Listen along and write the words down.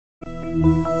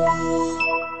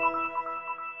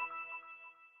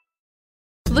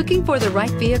Looking for the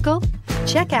right vehicle?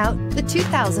 Check out the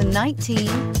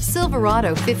 2019 Silverado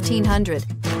 1500.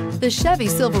 The Chevy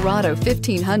Silverado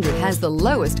 1500 has the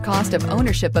lowest cost of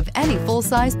ownership of any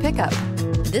full-size pickup.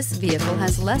 This vehicle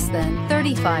has less than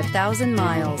 35,000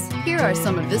 miles. Here are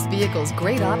some of this vehicle's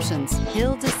great options: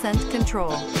 hill descent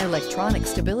control, electronic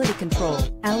stability control,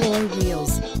 alloy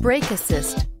wheels, brake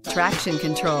assist, traction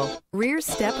control, rear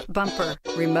step bumper,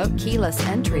 remote keyless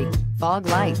entry, fog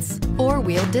lights,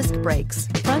 four-wheel disc brakes,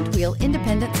 front-wheel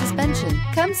independent suspension.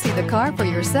 Come see the car for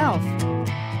yourself.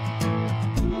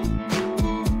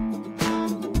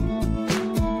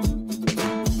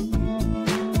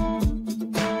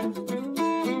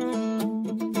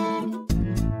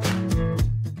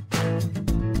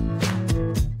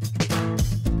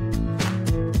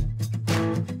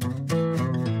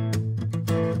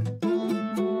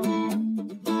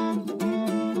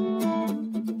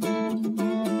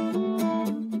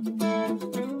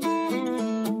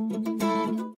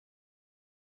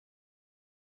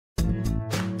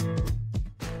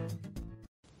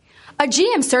 A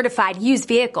GM-certified used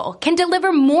vehicle can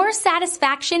deliver more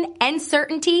satisfaction and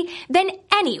certainty than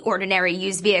any ordinary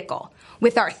used vehicle.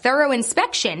 With our thorough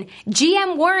inspection,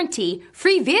 GM warranty,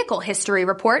 free vehicle history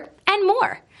report, and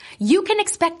more. You can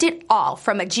expect it all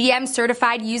from a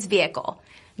GM-certified used vehicle.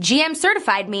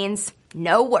 GM-certified means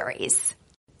no worries.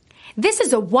 This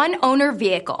is a one-owner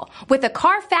vehicle with a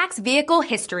CARFAX vehicle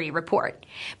history report.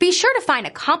 Be sure to find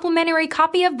a complimentary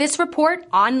copy of this report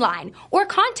online or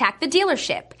contact the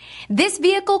dealership. This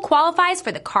vehicle qualifies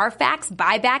for the CARFAX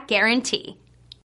buyback guarantee.